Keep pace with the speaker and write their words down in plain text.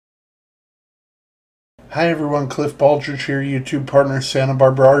Hi everyone, Cliff Baldridge here, YouTube partner Santa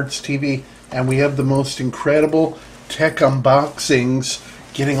Barbara Arts TV, and we have the most incredible tech unboxings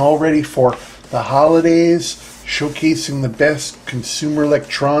getting all ready for the holidays, showcasing the best consumer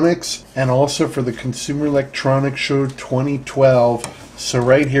electronics, and also for the Consumer Electronics Show 2012. So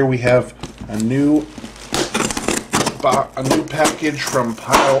right here we have a new package from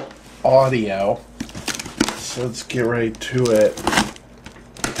Pyle Audio. So let's get right to it.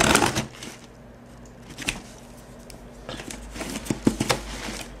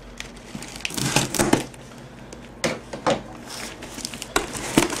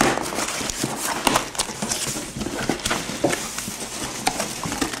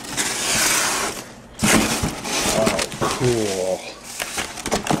 Cool.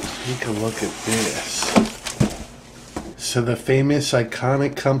 Take a look at this. So the famous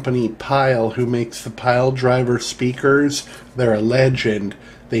iconic company Pyle, who makes the Pyle driver speakers, they're a legend.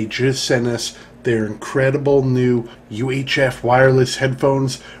 They just sent us their incredible new UHF wireless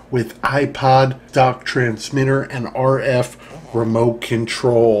headphones with iPod, dock transmitter, and RF remote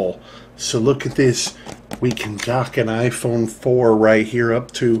control. So look at this. We can dock an iPhone 4 right here up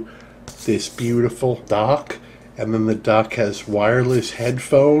to this beautiful dock. And then the dock has wireless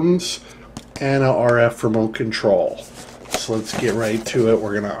headphones and a RF remote control. So let's get right to it.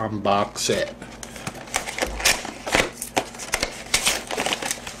 We're going to unbox it.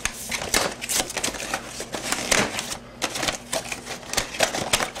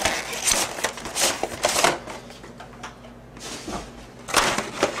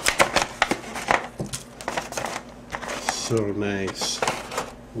 So nice.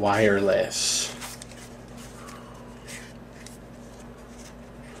 Wireless.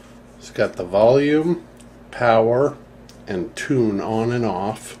 It's got the volume, power, and tune on and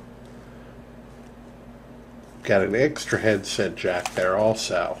off. Got an extra headset jack there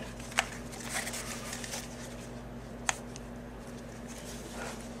also.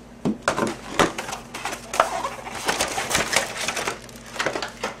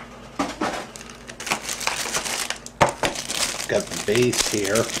 Got the base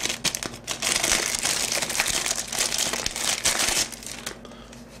here.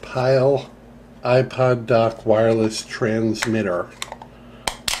 Pyle iPod dock wireless transmitter.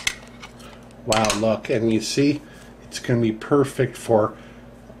 Wow, look, and you see it's going to be perfect for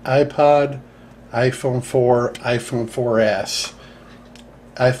iPod, iPhone 4, iPhone 4S,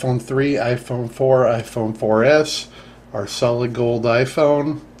 iPhone 3, iPhone 4, iPhone 4S. Our solid gold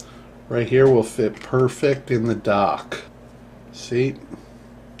iPhone right here will fit perfect in the dock. See?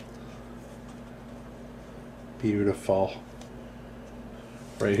 Beautiful.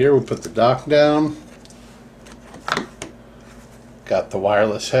 Right here we put the dock down. Got the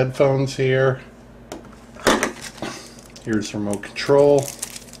wireless headphones here. Here's remote control.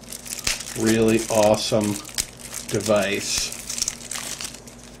 Really awesome device.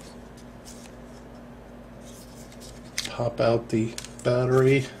 Pop out the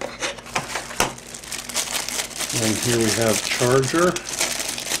battery. And here we have charger.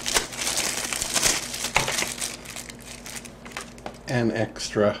 And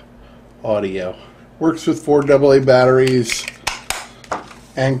extra audio. Works with 4 AA batteries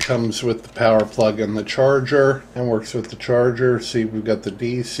and comes with the power plug and the charger, and works with the charger. See, we've got the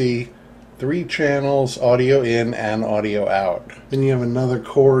DC, 3 channels, audio in and audio out. Then you have another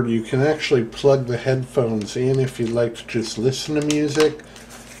cord. You can actually plug the headphones in if you'd like to just listen to music.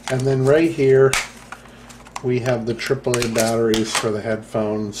 And then right here we have the AAA batteries for the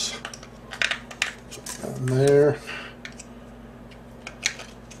headphones. Down there.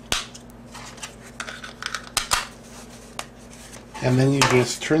 And then you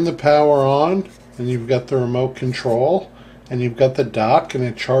just turn the power on, and you've got the remote control, and you've got the dock, and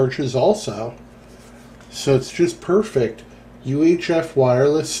it charges also. So it's just perfect. UHF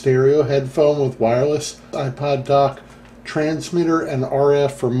wireless stereo headphone with wireless iPod dock, transmitter, and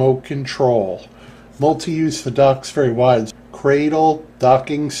RF remote control. Multi-use, the dock's very wide. Cradle,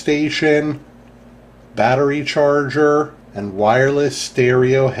 docking station, battery charger, and wireless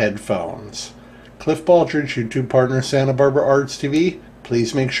stereo headphones. Cliff Baldridge, YouTube partner Santa Barbara Arts TV.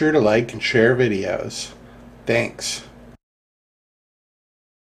 Please make sure to like and share videos. Thanks.